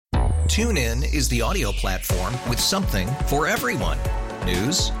TuneIn is the audio platform with something for everyone.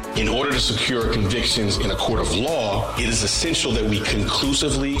 News. In order to secure convictions in a court of law, it is essential that we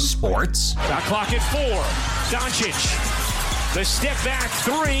conclusively. Sports. Shot clock at 4. Doncic. The step back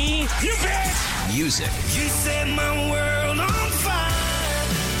 3. You bet. Music. You set my world on fire.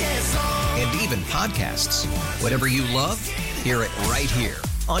 Yes, and even podcasts. Whatever you love, hear it right here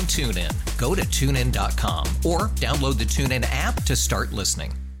on TuneIn. Go to TuneIn.com or download the TuneIn app to start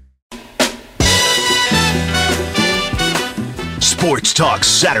listening. Sports Talk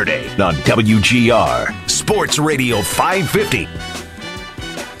Saturday on WGR Sports Radio 550.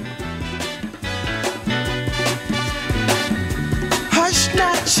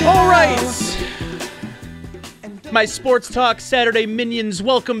 All right. My Sports Talk Saturday minions,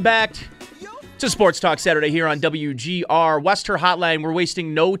 welcome back to Sports Talk Saturday here on WGR Wester Hotline. We're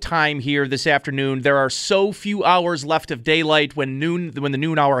wasting no time here this afternoon. There are so few hours left of daylight when the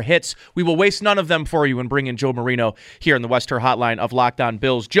noon hour hits. We will waste none of them for you and bring in Joe Marino here in the Wester Hotline of Locked On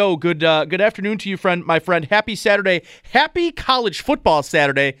Bills. Joe, good afternoon to you, my friend. Happy Saturday. Happy college football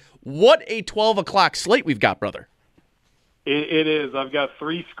Saturday. What a 12 o'clock slate we've got, brother. It is. I've got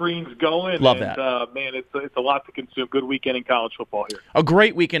 3 screens going. Love that. Man, it's a lot to consume. Good weekend in college football here. A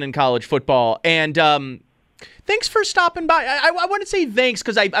great weekend in college football. And thanks for stopping by. I want to say thanks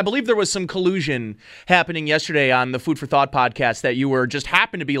because I believe there was some collusion happening yesterday on the Food for Thought podcast that you were just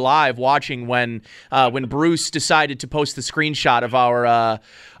happened to be live watching when Bruce decided to post the screenshot of our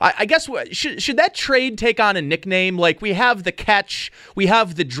I guess should that trade take on a nickname? Like, we have the catch, we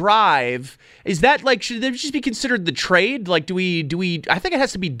have the drive. Is that like, should it just be considered the trade? Like, do we I think it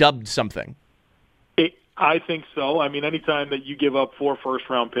has to be dubbed something. I think so. I mean, anytime that you give up 4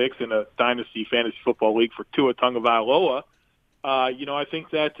 first-round picks in a dynasty fantasy football league for Tua Tagovailoa, I think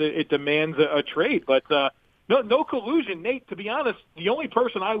that it demands a trade. But no collusion, Nate. To be honest, the only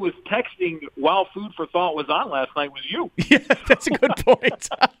person I was texting while Food for Thought was on last night was you. Yeah, that's a good point.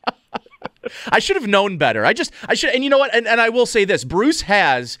 I should have known better. I should, and you know what? And I will say this: Bruce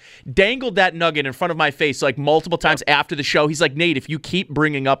has dangled that nugget in front of my face like multiple times after the show. He's like, Nate, if you keep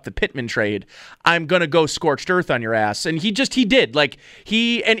bringing up the Pittman trade, I'm gonna go scorched earth on your ass. And he did. Like,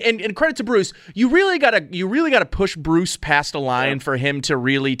 and credit to Bruce. You really gotta push Bruce past a line for him to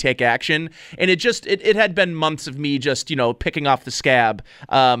really take action. And it had been months of me just picking off the scab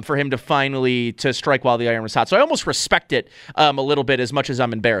for him to finally to strike while the iron was hot. So I almost respect it a little bit as much as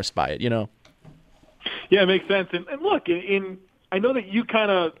I'm embarrassed by it. Yeah, it makes sense. And look, I know that you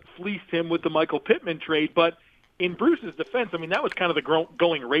kind of fleeced him with the Michael Pittman trade, but in Bruce's defense, I mean, that was kind of the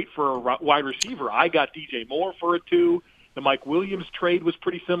going rate for a wide receiver. I got DJ Moore for a 2. The Mike Williams trade was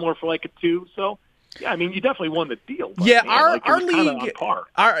pretty similar for like a 2. So, yeah, I mean, you definitely won the deal. But, yeah, man, our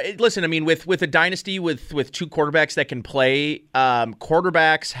league. Listen, I mean, with a dynasty with 2 quarterbacks that can play,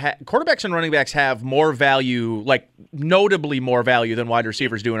 quarterbacks and running backs have more value, like notably more value than wide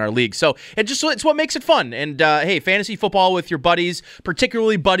receivers do in our league. So it's what makes it fun. And hey, fantasy football with your buddies,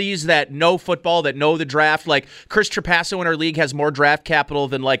 particularly buddies that know football, that know the draft. Like Chris Trapasso in our league has more draft capital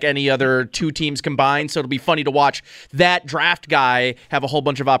than like any other 2 teams combined. So it'll be funny to watch that draft guy have a whole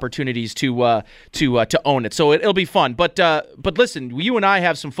bunch of opportunities to own it. So it'll be fun. But listen, you and I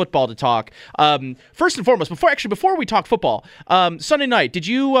have some football to talk. First and foremost, before we talk football, Sunday night, did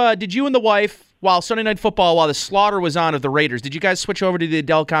you and the wife, while Sunday Night Football, while the slaughter was on of the Raiders, did you guys switch over to the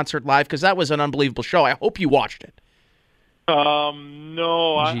Adele concert live? Because that was an unbelievable show. I hope you watched it. No.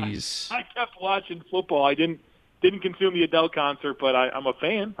 Jeez. I kept watching football. I didn't consume the Adele concert, but I'm a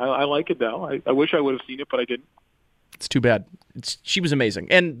fan. I like Adele. I wish I would have seen it, but I didn't. It's too bad. She was amazing,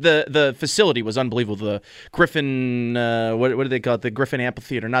 and the facility was unbelievable. The Griffin, what do they call it? The Griffin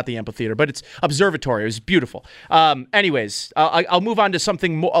Amphitheater, not the amphitheater, but it's observatory. It was beautiful. Anyways, I'll move on to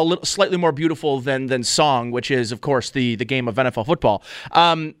something slightly more beautiful than song, which is, of course, the game of NFL football.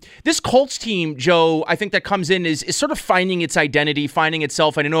 This Colts team, Joe, I think that comes in is sort of finding its identity, finding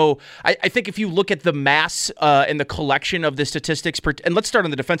itself. And I think if you look at the mass and the collection of the statistics, and let's start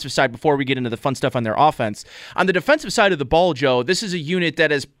on the defensive side before we get into the fun stuff on their offense. On the defensive side of the ball, Joe, this is a unit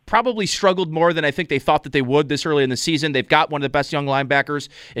that has probably struggled more than I think they thought that they would this early in the season. They've got one of the best young linebackers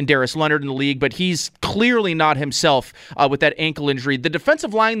in Darius Leonard in the league, but he's clearly not himself with that ankle injury. The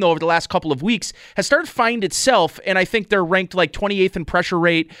defensive line, though, over the last couple of weeks has started to find itself, and I think they're ranked like 28th in pressure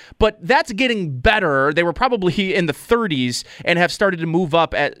rate, but that's getting better. They were probably in the 30s and have started to move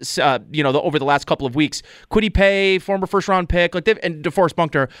up at over the last couple of weeks. Kwity Paye, former first-round pick, and DeForest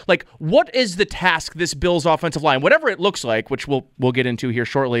Buckner. Like, what is the task this Bills offensive line, whatever it looks like, which we'll get into here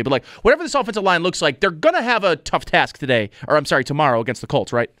shortly, but like whatever this offensive line looks like, they're going to have a tough task tomorrow against the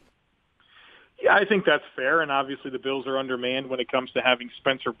Colts, right? Yeah, I think that's fair, and obviously the Bills are undermanned when it comes to having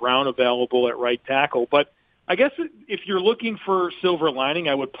Spencer Brown available at right tackle. But I guess if you're looking for silver lining,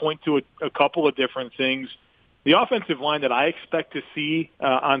 I would point to a couple of different things. The offensive line that I expect to see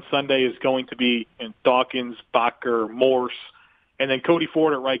on Sunday is going to be Dawkins, Bakker, Morse, and then Cody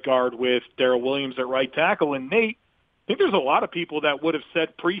Ford at right guard with Darrell Williams at right tackle. And Nate, I think there's a lot of people that would have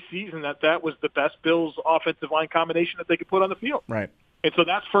said preseason that was the best Bills offensive line combination that they could put on the field. Right. And so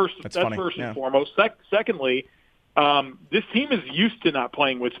that's first yeah. and foremost. Secondly, this team is used to not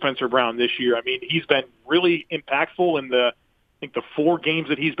playing with Spencer Brown this year. I mean, he's been really impactful in the 4 games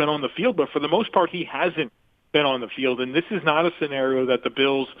that he's been on the field, but for the most part, he hasn't been on the field. And this is not a scenario that the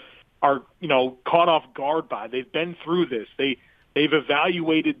Bills are, caught off guard by. They've been through this. They've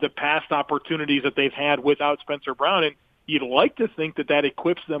evaluated the past opportunities that they've had without Spencer Brown, and you'd like to think that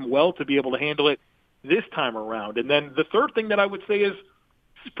equips them well to be able to handle it this time around. And then the third thing that I would say is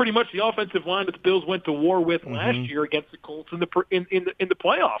this is pretty much the offensive line that the Bills went to war with last year against the Colts in the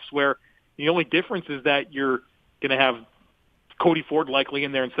playoffs, where the only difference is that you're going to have Cody Ford likely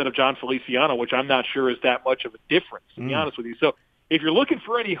in there instead of John Feliciano, which I'm not sure is that much of a difference, to be honest with you. So if you're looking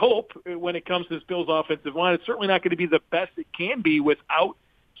for any hope when it comes to this Bills offensive line, it's certainly not going to be the best it can be without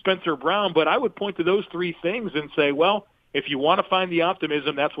Spencer Brown. But I would point to those 3 things and say, well, if you want to find the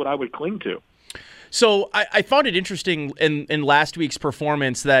optimism, that's what I would cling to. So I found it interesting in last week's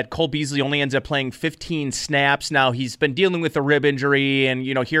performance that Cole Beasley only ends up playing 15 snaps. Now, he's been dealing with a rib injury, and,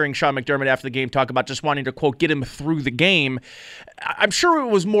 hearing Sean McDermott after the game talk about just wanting to, quote, get him through the game. I'm sure it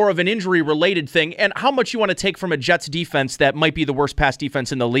was more of an injury-related thing, and how much you want to take from a Jets defense that might be the worst pass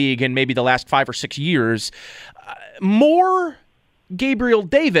defense in the league in maybe the last 5 or 6 years. More Gabriel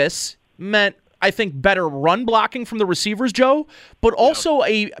Davis meant, I think, better run blocking from the receivers, Joe, but also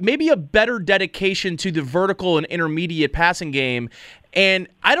maybe a better dedication to the vertical and intermediate passing game. And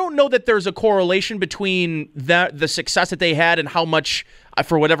I don't know that there's a correlation between the success that they had and how much,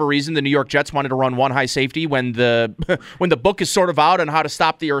 for whatever reason, the New York Jets wanted to run one high safety when the book is sort of out on how to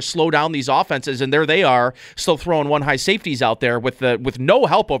stop or slow down these offenses, and there they are still throwing one high safeties out there with no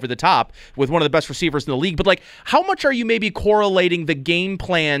help over the top with one of the best receivers in the league. But how much are you maybe correlating the game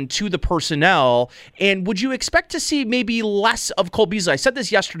plan to the personnel? And would you expect to see maybe less of Cole Beasley? I said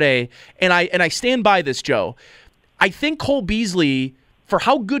this yesterday, and I stand by this, Joe. I think Cole Beasley, for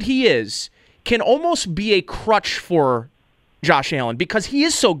how good he is, can almost be a crutch for Josh Allen because he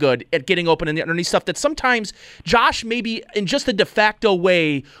is so good at getting open in the underneath stuff that sometimes Josh, maybe in just a de facto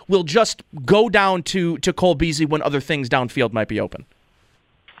way, will just go down to Cole Beasley when other things downfield might be open.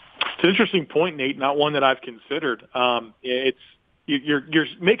 It's an interesting point, Nate, not one that I've considered. You're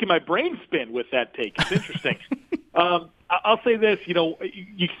making my brain spin with that take. It's interesting. I'll say this,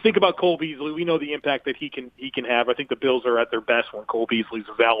 you think about Cole Beasley. We know the impact that he can have. I think the Bills are at their best when Cole Beasley's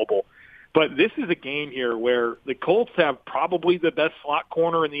available. But this is a game here where the Colts have probably the best slot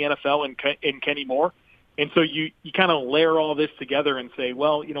corner in the NFL in Kenny Moore. And so you kind of layer all this together and say,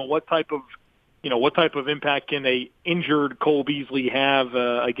 well, what type of impact can a injured Cole Beasley have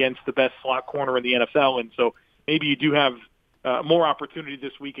against the best slot corner in the NFL? And so maybe you do have more opportunity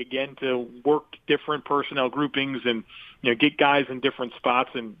this week again to work different personnel groupings and get guys in different spots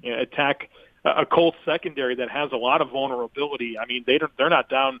and attack a Colts secondary that has a lot of vulnerability. I mean, they're not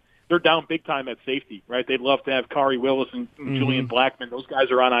down. They're down big time at safety, right? They'd love to have Kari Willis and Julian Blackman. Those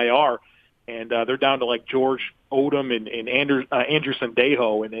guys are on IR, and they're down to George Odom and Andrew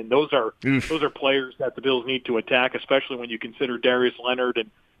Sendejo, and those are players that the Bills need to attack, especially when you consider Darius Leonard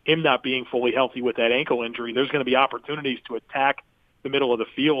and him not being fully healthy with that ankle injury. There's going to be opportunities to attack the middle of the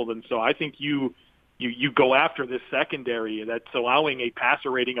field, and so I think you go after this secondary that's allowing a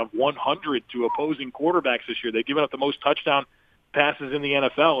passer rating of 100 to opposing quarterbacks this year. They've given up the most touchdown passes in the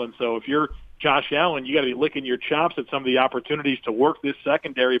NFL, and so if you're Josh Allen, you got to be licking your chops at some of the opportunities to work this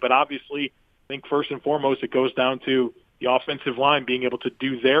secondary. But obviously, I think first and foremost, it goes down to the offensive line being able to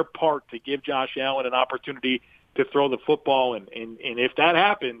do their part to give Josh Allen an opportunity to throw the football. And if that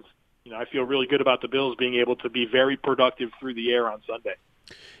happens, I feel really good about the Bills being able to be very productive through the air on Sunday.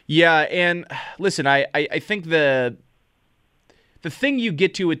 Yeah, and listen, I think the thing you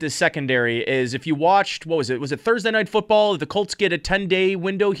get to with this secondary is if you watched, was it Thursday Night Football? The Colts get a 10-day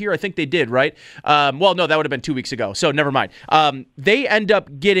window here? I think they did, right? Well, no, that would have been 2 weeks ago, so never mind. They end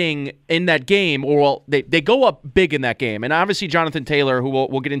up getting in that game, they go up big in that game, and obviously Jonathan Taylor, who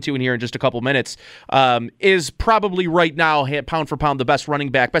we'll get into in here in just a couple minutes, is probably right now, pound for pound, the best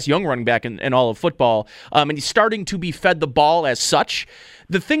young running back in all of football, and he's starting to be fed the ball as such.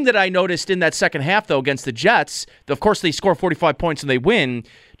 The thing that I noticed in that second half, though, against the Jets, of course they score 45 points and they win.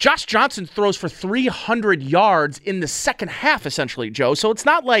 Josh Johnson throws for 300 yards in the second half, essentially, Joe. So it's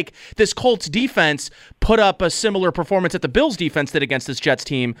not like this Colts defense put up a similar performance that the Bills defense did against this Jets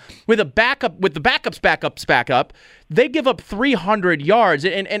team. With the backups back up, they give up 300 yards.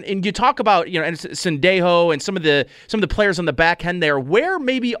 And you talk about, and Sendejo and some of the players on the back end there. Where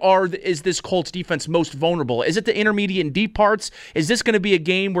maybe is this Colts defense most vulnerable? Is it the intermediate and deep parts? Is this going to be a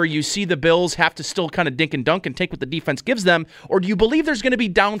game where you see the Bills have to still kind of dink and dunk and take what the defense gives them? Or do you believe there's going to be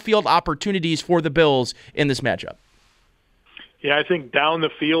downfield opportunities for the Bills in this matchup? Yeah, I think down the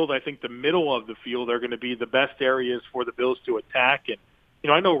field, I think the middle of the field are going to be the best areas for the Bills to attack. And,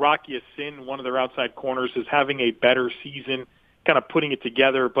 I know Rocky Sin, one of their outside corners, is having a better season, kind of putting it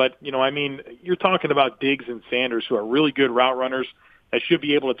together. But, you're talking about Diggs and Sanders, who are really good route runners that should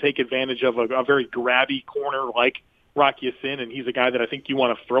be able to take advantage of a very grabby corner like Rocky Sin. And he's a guy that I think you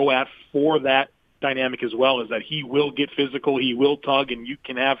want to throw at for that dynamic as well, is that he will get physical, he will tug, and you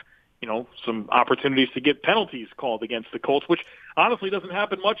can have, some opportunities to get penalties called against the Colts, which honestly doesn't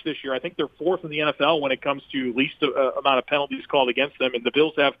happen much this year. I think they're fourth in the NFL when it comes to least amount of penalties called against them, and the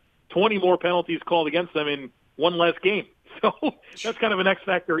Bills have 20 more penalties called against them in one less game. So that's kind of an X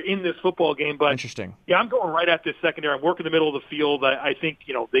factor in this football game. But interesting. Yeah, I'm going right at this secondary. I'm working the middle of the field. I think,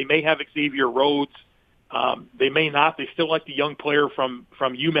 they may have Xavier Rhodes. They may not. They still like the young player from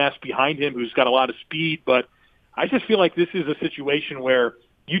UMass behind him who's got a lot of speed. But I just feel like this is a situation where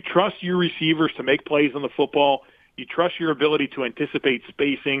you trust your receivers to make plays on the football. You trust your ability to anticipate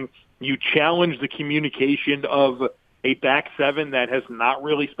spacing. You challenge the communication of a back seven that has not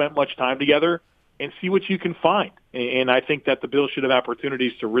really spent much time together and see what you can find. And I think that the Bills should have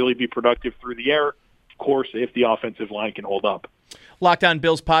opportunities to really be productive through the air, of course, if the offensive line can hold up. Locked On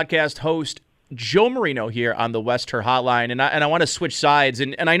Bills podcast host Joe Marino here on the Wester Hotline, and I want to switch sides,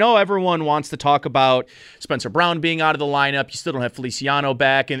 and I know everyone wants to talk about Spencer Brown being out of the lineup. You still don't have Feliciano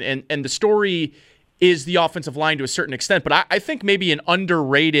back, and the story is the offensive line to a certain extent, but I think maybe an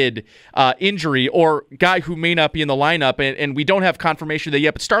underrated injury or guy who may not be in the lineup, and we don't have confirmation of that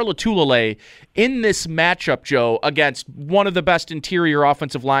yet, but Star Lotulelei in this matchup, Joe, against one of the best interior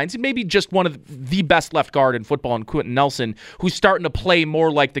offensive lines, maybe just one of the best left guard in football in Quentin Nelson, who's starting to play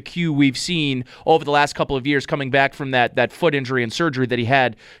more like the Q we've seen over the last couple of years coming back from that foot injury and surgery that he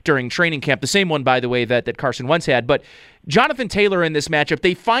had during training camp. The same one, by the way, that Carson Wentz had. But Jonathan Taylor in this matchup,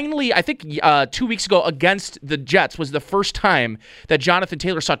 they finally, I think 2 weeks ago against the Jets was the first time that Jonathan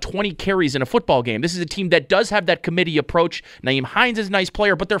Taylor saw 20 carries in a football game. This is a team that does have that committee approach. Nyheim Hines is a nice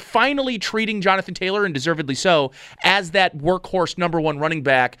player, but they're finally treating Jonathan Taylor, and deservedly so, as that workhorse number one running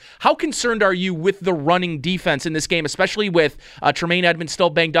back. How concerned are you with the running defense in this game, especially with Tremaine Edmonds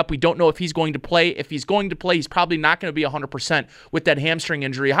still banged up? We don't know if he's going to play. If he's going to play, he's probably not going to be 100% with that hamstring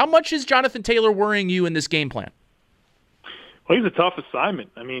injury. How much is Jonathan Taylor worrying you in this game plan? Well, he's a tough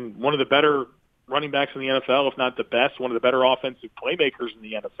assignment. I mean, one of the better running backs in the NFL, if not the best, one of the better offensive playmakers in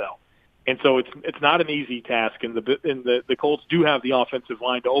the NFL. And so it's not an easy task, and the Colts do have the offensive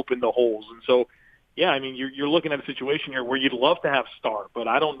line to open the holes. And so, yeah, I mean, you're looking at a situation here where you'd love to have Starr, but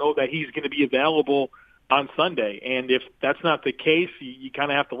I don't know that he's going to be available on Sunday. And if that's not the case, you kind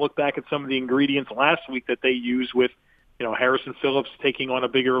of have to look back at some of the ingredients last week that they used with, Harrison Phillips taking on a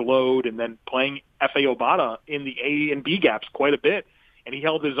bigger load and then playing F.A. Obata in the A and B gaps quite a bit, and he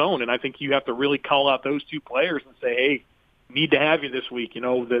held his own. And I think you have to really call out those two players and say, hey, need to have you this week.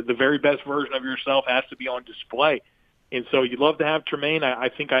 The very best version of yourself has to be on display. And so you'd love to have Tremaine. I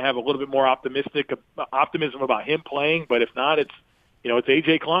think I have a little bit more optimism about him playing, but if not, it's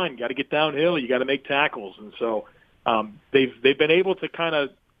A.J. Klein. You got to get downhill. You got to make tackles. And so they've been able to kind of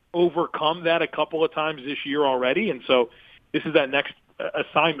overcome that a couple of times this year already, and so this is that next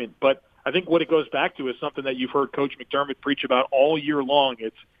assignment. But I think what it goes back to is something that you've heard Coach McDermott preach about all year long.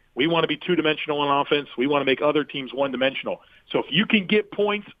 It's we want to be two-dimensional on offense. We want to make other teams one-dimensional. So if you can get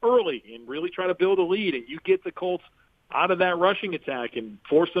points early and really try to build a lead, and you get the Colts out of that rushing attack and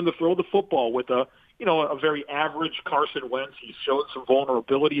force them to throw the football with a very average Carson Wentz. He's showed some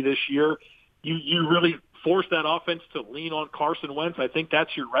vulnerability this year. You really force that offense to lean on Carson Wentz. I think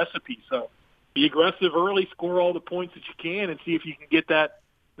that's your recipe. So be aggressive early, score all the points that you can, and see if you can get that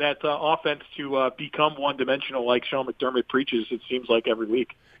offense to become one-dimensional like Sean McDermott preaches, it seems like, every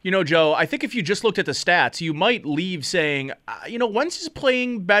week. Joe, I think if you just looked at the stats, you might leave saying, Wentz is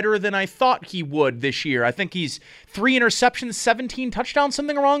playing better than I thought he would this year. I think he's 3 interceptions, 17 touchdowns,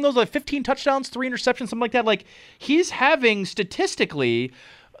 something along those, like 15 touchdowns, 3 interceptions, something like that. Like, he's having statistically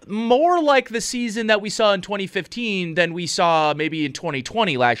more like the season that we saw in 2015 than we saw maybe in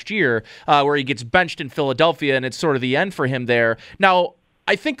 2020 last year, where he gets benched in Philadelphia and it's sort of the end for him there. Now,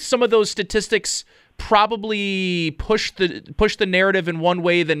 I think some of those statistics probably push the narrative in one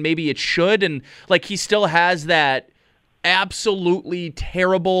way than maybe it should, and like he still has that absolutely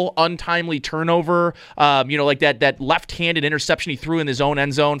terrible, untimely turnover. Like that left-handed interception he threw in his own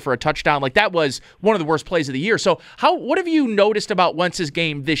end zone for a touchdown. Like that was one of the worst plays of the year. So what have you noticed about Wentz's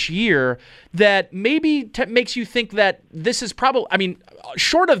game this year that maybe makes you think that this is probably, I mean,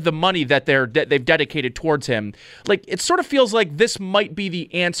 short of the money that they've dedicated towards him, like it sort of feels like this might be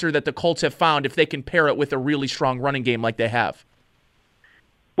the answer that the Colts have found if they can pair it with a really strong running game like they have?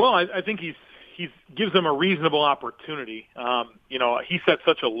 Well, I think he gives them a reasonable opportunity. He set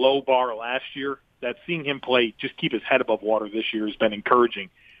such a low bar last year that seeing him play, just keep his head above water this year has been encouraging.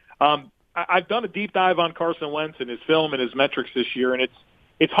 I've done a deep dive on Carson Wentz and his film and his metrics this year, and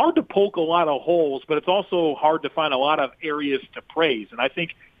it's hard to poke a lot of holes, but it's also hard to find a lot of areas to praise. And I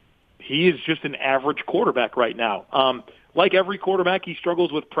think he is just an average quarterback right now. Like every quarterback, he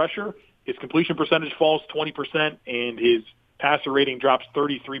struggles with pressure. His completion percentage falls 20%, and his passer rating drops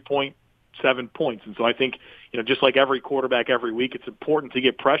 33.7 points. And so I think, just like every quarterback every week, it's important to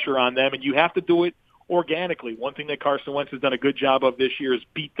get pressure on them, and you have to do it organically. One thing that Carson Wentz has done a good job of this year is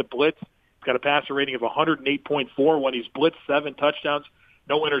beat the blitz. He's got a passer rating of 108.4 when he's blitzed, 7 touchdowns,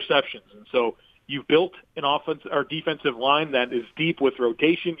 no interceptions. And so you've built an offense or defensive line that is deep with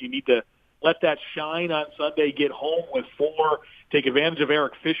rotation. You need to let that shine on Sunday, get home with 4, take advantage of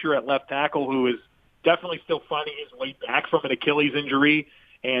Eric Fisher at left tackle, who is definitely still finding his way back from an Achilles injury.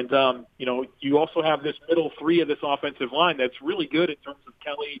 And, you also have this middle 3 of this offensive line that's really good in terms of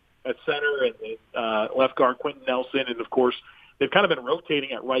Kelly at center and left guard Quentin Nelson. And, of course, they've kind of been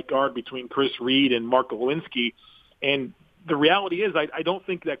rotating at right guard between Chris Reed and Mark Lewinsky. And the reality is I don't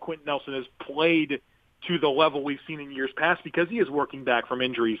think that Quentin Nelson has played to the level we've seen in years past because he is working back from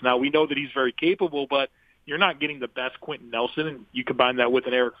injuries. Now, we know that he's very capable, but you're not getting the best Quentin Nelson. And you combine that with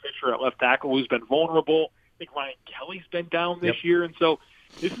an Eric Fisher at left tackle who's been vulnerable. I think Ryan Kelly's been down this year. And so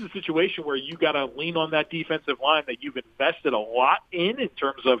this is a situation where you got to lean on that defensive line that you've invested a lot in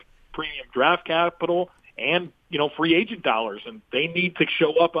terms of premium draft capital and, free agent dollars. And they need to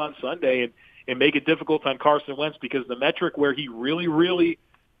show up on Sunday and make it difficult on Carson Wentz, because the metric where he really, really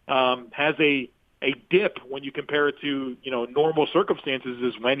has a dip when you compare it to, normal circumstances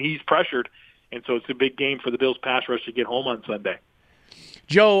is when he's pressured. And so it's a big game for the Bills pass rush to get home on Sunday.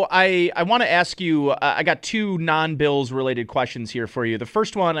 Joe, I want to ask you, I got 2 non-Bills related questions here for you. The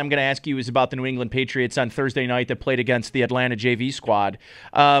first one I'm going to ask you is about the New England Patriots on Thursday night that played against the Atlanta JV squad.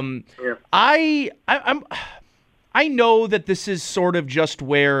 I know that this is sort of just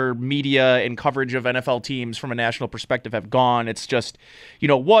where media and coverage of NFL teams from a national perspective have gone. It's just,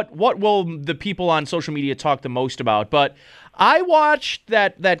 what will the people on social media talk the most about? But I watched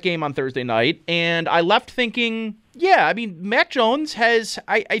that game on Thursday night, and I left thinking, Mac Jones has,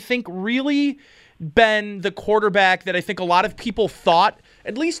 I think, really been the quarterback that I think a lot of people thought,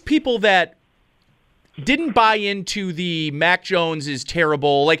 at least people that didn't buy into the Mac Jones is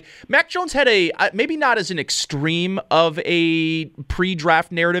terrible. Like, Mac Jones had maybe not as an extreme of a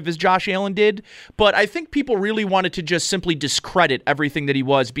pre-draft narrative as Josh Allen did, but I think people really wanted to just simply discredit everything that he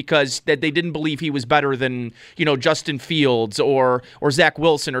was because that they didn't believe he was better than, Justin Fields or Zach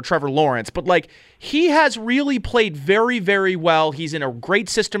Wilson or Trevor Lawrence. But, like, he has really played very, very well. He's in a great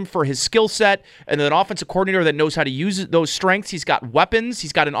system for his skill set, and an offensive coordinator that knows how to use those strengths. He's got weapons.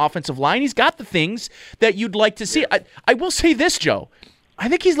 He's got an offensive line. He's got the things that you'd like to see. I will say this, Joe. I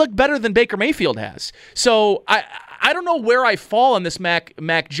think he's looked better than Baker Mayfield has. So I don't know where I fall on this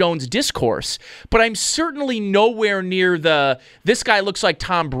Mac Jones discourse, but I'm certainly nowhere near the this guy looks like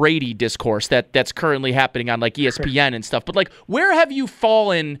Tom Brady discourse that's currently happening on like ESPN and stuff. But like, where have you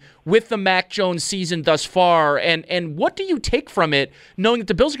fallen with the Mac Jones season thus far, and what do you take from it, knowing that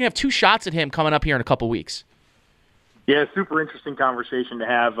the Bills are going to have 2 shots at him coming up here in a couple weeks? Yeah, super interesting conversation to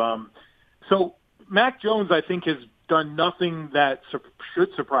have. So Mac Jones, I think, has done nothing that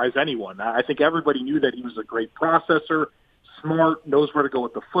should surprise anyone. I think everybody knew that he was a great processor, smart, knows where to go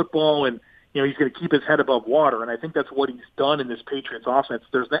with the football, and he's going to keep his head above water. And I think that's what he's done in this Patriots offense.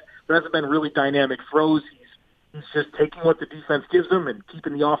 There hasn't been really dynamic throws. He's just taking what the defense gives him and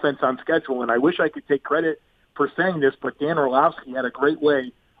keeping the offense on schedule. And I wish I could take credit for saying this, but Dan Orlovsky had a great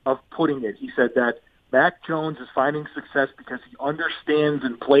way of putting it. He said that Mac Jones is finding success because he understands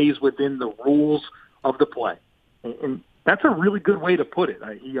and plays within the rules of the play. And that's a really good way to put it.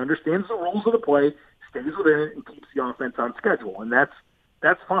 He understands the rules of the play, stays within it, and keeps the offense on schedule. And that's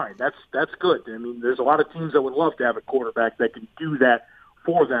fine. That's good. I mean, there's a lot of teams that would love to have a quarterback that can do that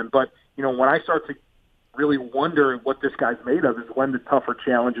for them. But, when I start to really wonder what this guy's made of is when the tougher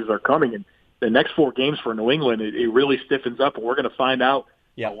challenges are coming. And the next 4 games for New England, it really stiffens up, and we're going to find out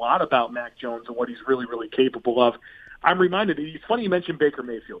a lot about Mac Jones and what he's really, really capable of. I'm reminded, it's funny you mentioned Baker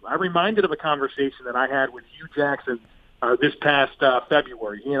Mayfield. I'm reminded of a conversation that I had with Hugh Jackson this past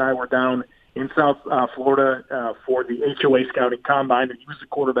February. He and I were down in South Florida for the HOA Scouting Combine, and he was the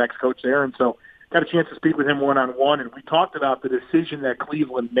quarterback's coach there, and so got a chance to speak with him one-on-one, and we talked about the decision that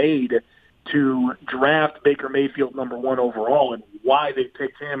Cleveland made to draft Baker Mayfield number 1 overall and why they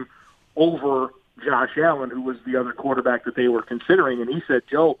picked him over Josh Allen, who was the other quarterback that they were considering. And he said,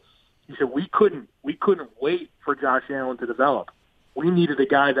 Joe, we couldn't wait for Josh Allen to develop. We needed a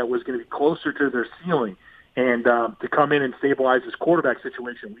guy that was going to be closer to their ceiling and to come in and stabilize his quarterback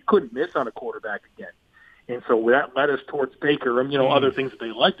situation. We couldn't miss on a quarterback again. And so that led us towards Baker and, other things that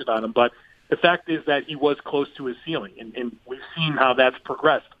they liked about him. But the fact is that he was close to his ceiling, and we've seen how that's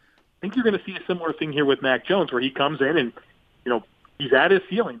progressed. I think you're going to see a similar thing here with Mac Jones, where he comes in and, he's at his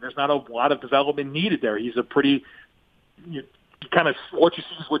ceiling. There's not a lot of development needed there. He's a pretty kind of what you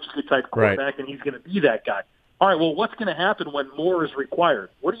see is what you get type quarterback, and he's going to be that guy. All right, well, what's going to happen when more is required?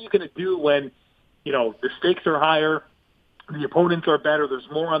 What are you going to do when, the stakes are higher, the opponents are better, there's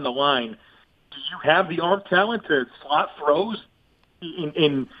more on the line? Do you have the arm talent to slot throws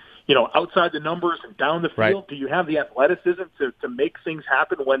in outside the numbers and down the field? Right. Do you have the athleticism to make things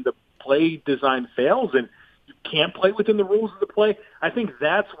happen when the play design fails and you can't play within the rules of the play? I think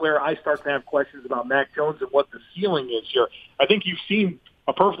that's where I start to have questions about Mac Jones and what the ceiling is here. I think you've seen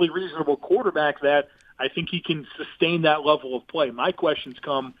a perfectly reasonable quarterback that I think he can sustain that level of play. My questions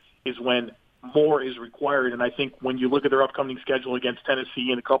come is when more is required, and I think when you look at their upcoming schedule against Tennessee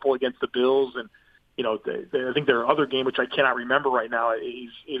and a couple against the Bills, and I think their other game, which I cannot remember right now,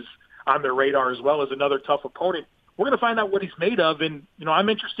 is on their radar as well as another tough opponent. We're going to find out what he's made of, and I'm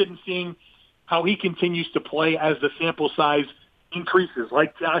interested in seeing how he continues to play as the sample size increases.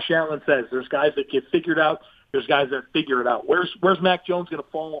 Like Josh Allen says, there's guys that get figured out, there's guys that figure it out. Where's Mac Jones going to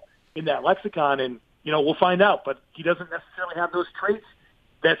fall in that lexicon? And we'll find out, but he doesn't necessarily have those traits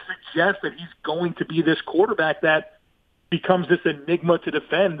that suggest that he's going to be this quarterback that becomes this enigma to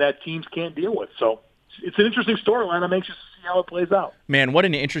defend that teams can't deal with. So it's an interesting storyline. I'm anxious to see how it plays out. Man, what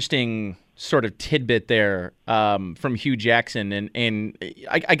an interesting sort of tidbit there from Hugh Jackson. And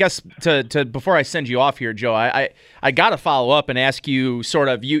I guess to before I send you off here, Joe, I got to follow up and ask you sort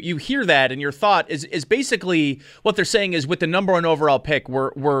of, you hear that and your thought is basically what they're saying is with the number 1 overall pick,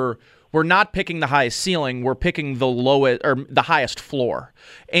 we're not picking the highest ceiling, we're picking the lowest or the highest floor.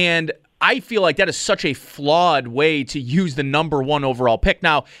 And I feel like that is such a flawed way to use the number 1 overall pick.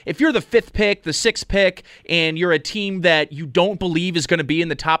 Now, if you're the 5th pick, the 6th pick, and you're a team that you don't believe is going to be in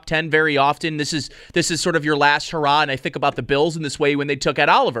the top 10 very often, this is sort of your last hurrah. And I think about the Bills in this way when they took Ed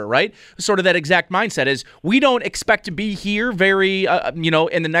Oliver, right? Sort of that exact mindset is we don't expect to be here very,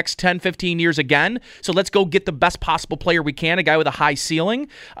 in the next 10, 15 years again. So let's go get the best possible player we can, a guy with a high ceiling.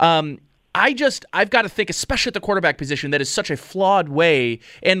 I've got to think, especially at the quarterback position, that is such a flawed way.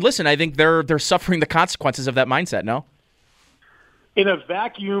 And listen, I think they're suffering the consequences of that mindset, no? In a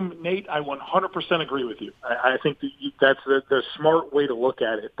vacuum, Nate, I 100% agree with you. I think that's the smart way to look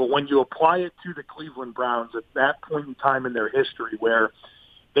at it. But when you apply it to the Cleveland Browns at that point in time in their history where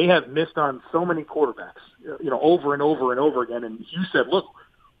they have missed on so many quarterbacks, over and over and over again, and you said, look,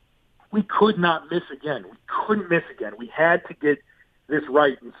 we could not miss again. We couldn't miss again. We had to get this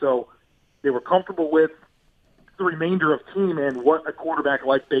right. And so they were comfortable with the remainder of team and what a quarterback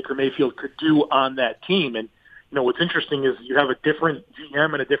like Baker Mayfield could do on that team. And, what's interesting is you have a different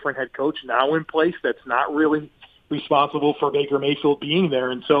GM and a different head coach now in place that's not really responsible for Baker Mayfield being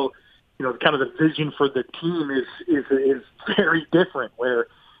there. And so, kind of the vision for the team is very different where,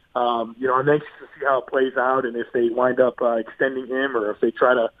 I'm anxious to see how it plays out and if they wind up extending him or if they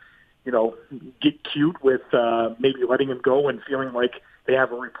try to, get cute with maybe letting him go and feeling like they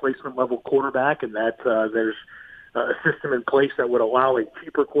have a replacement level quarterback and that there's a system in place that would allow a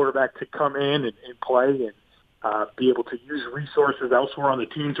cheaper quarterback to come in and play and be able to use resources elsewhere on the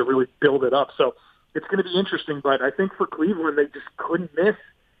team to really build it up. So it's going to be interesting, but I think for Cleveland, they just couldn't miss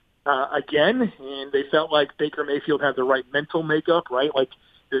again, and they felt like Baker Mayfield had the right mental makeup, right? Like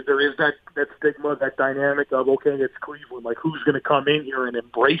there is that stigma, that dynamic of, okay, it's Cleveland, like who's going to come in here and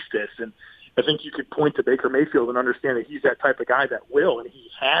embrace this? And I think you could point to Baker Mayfield and understand that he's that type of guy that will, and he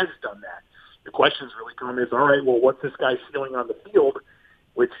has done that. The questions really come is, all right, well, what's this guy's ceiling on the field,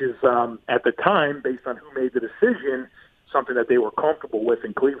 which is, at the time, based on who made the decision, something that they were comfortable with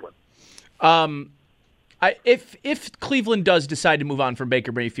in Cleveland. If Cleveland does decide to move on from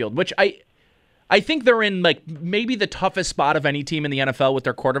Baker Mayfield, which I think they're in like maybe the toughest spot of any team in the NFL with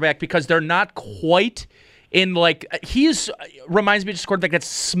their quarterback because they're not quite in like reminds me of a quarterback that's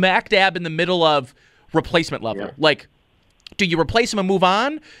smack dab in the middle of replacement level. Yeah. Like Do you replace him and move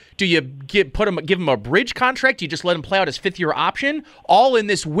on? Do you give him a bridge contract? Do you just let him play out his fifth-year option? All in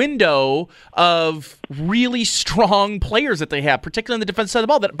this window of really strong players that they have, particularly on the defensive side of the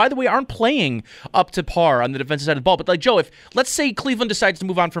ball, that, by the way, aren't playing up to par on the defensive side of the ball. But, like, Joe, if, let's say, Cleveland decides to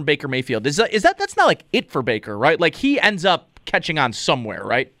move on from Baker Mayfield, that's not, like, it for Baker, right? Like, he ends up catching on somewhere,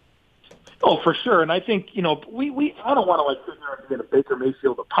 right? Oh, for sure. And I think, I don't want to, like, sit here and be a Baker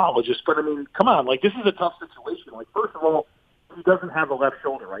Mayfield apologist, but, I mean, come on. Like, this is a tough situation. Like, first of all, he doesn't have the left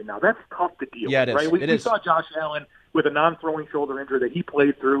shoulder right now. That's tough to deal with, right? We saw Josh Allen with a non-throwing shoulder injury that he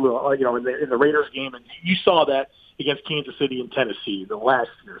played through, in the Raiders game, and you saw that against Kansas City and Tennessee the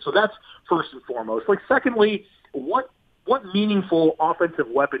last year. So that's first and foremost. Like, secondly, what meaningful offensive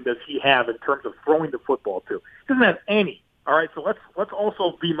weapon does he have in terms of throwing the football to? He doesn't have any. All right, so let's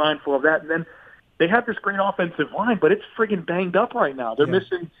also be mindful of that. And then they have this great offensive line, but it's friggin' banged up right now. They're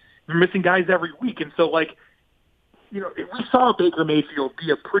missing guys every week, and so like. We saw Baker Mayfield be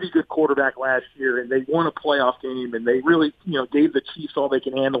a pretty good quarterback last year, and they won a playoff game, and they really, gave the Chiefs all they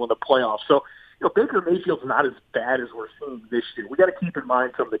can handle in the playoffs. So, Baker Mayfield's not as bad as we're seeing this year. We got to keep in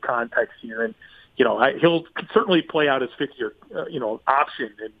mind some of the context here, and he'll certainly play out his fifth-year, option,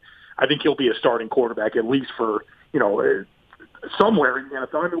 and I think he'll be a starting quarterback at least for, somewhere in the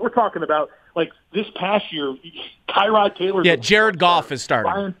NFL. I mean, we're talking about, like, this past year, Tyrod Taylor. Yeah, Jared Goff is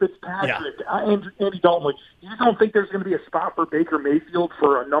starting. Ryan Fitzpatrick, Andy Dalton. Like, you don't think there's going to be a spot for Baker Mayfield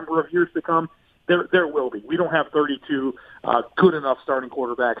for a number of years to come? There will be. We don't have 32 good enough starting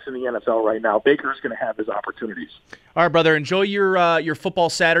quarterbacks in the NFL right now. Baker's going to have his opportunities. All right, brother. Enjoy your football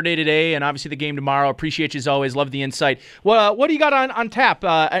Saturday today, and obviously the game tomorrow. Appreciate you as always. Love the insight. What do you got on tap?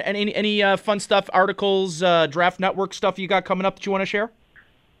 Any fun stuff, articles, Draft Network stuff you got coming up that you want to share?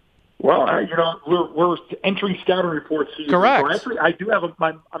 Well, we're entering scouting reports season. Correct. So actually, I do have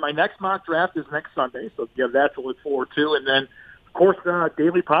my next mock draft is next Sunday, so you have that to look forward to, and then of course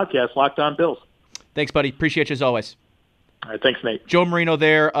daily podcast Locked On Bills. Thanks, buddy. Appreciate you as always. All right, thanks, Nate. Joe Marino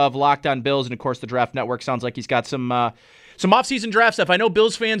there of Locked On Bills, and of course the Draft Network. Sounds like he's got some off-season draft stuff. I know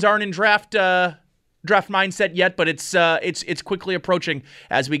Bills fans aren't in draft mindset yet, but it's quickly approaching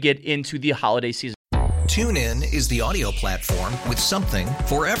as we get into the holiday season. TuneIn is the audio platform with something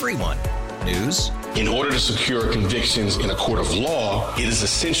for everyone. News. In order to secure convictions in a court of law, it is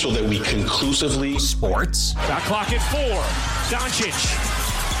essential that we conclusively. Sports. Shot clock at 4.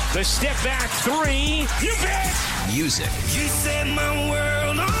 Doncic. The step back 3. You bet. Music. You set my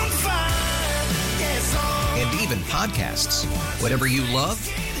world on fire. Yes, and even podcasts. Whatever you love,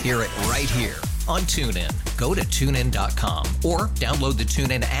 hear it right here on TuneIn. Go to TuneIn.com or download the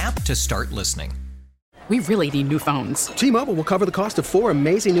TuneIn app to start listening. We really need new phones. T-Mobile will cover the cost of 4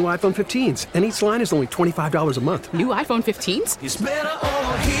 amazing new iPhone 15s, and each line is only $25 a month. New iPhone 15s? It's better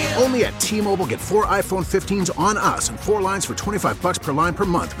over here. Only at T-Mobile, get 4 iPhone 15s on us and 4 lines for $25 per line per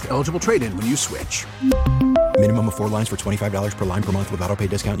month with eligible trade-in when you switch. Minimum of 4 lines for $25 per line per month with autopay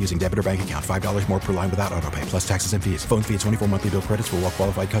discount using debit or bank account. $5 more per line without autopay, plus taxes and fees. Phone fee at 24 monthly bill credits for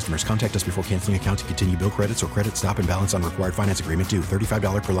well-qualified customers. Contact us before canceling account to continue bill credits or credit stop and balance on required finance agreement due.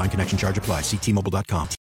 $35 per line connection charge applies. See T-Mobile.com.